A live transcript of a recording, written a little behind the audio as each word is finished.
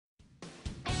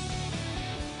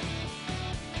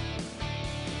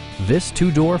This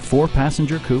two-door,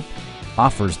 four-passenger coupe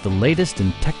offers the latest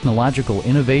in technological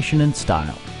innovation and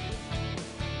style.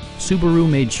 Subaru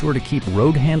made sure to keep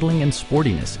road handling and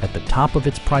sportiness at the top of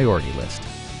its priority list.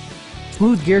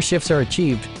 Smooth gear shifts are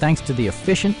achieved thanks to the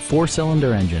efficient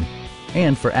four-cylinder engine.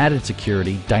 And for added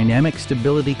security, dynamic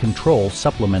stability control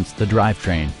supplements the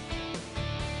drivetrain.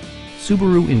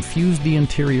 Subaru infused the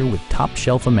interior with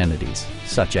top-shelf amenities,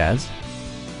 such as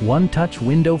one-touch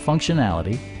window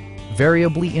functionality,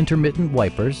 variably intermittent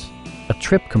wipers, a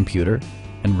trip computer,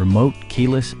 and remote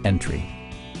keyless entry.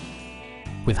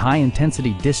 With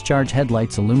high-intensity discharge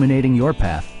headlights illuminating your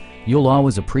path, you'll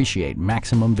always appreciate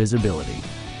maximum visibility.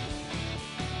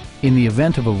 In the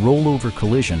event of a rollover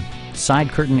collision, side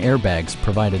curtain airbags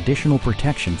provide additional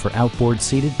protection for outboard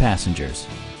seated passengers.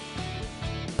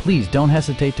 Please don't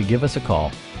hesitate to give us a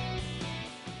call.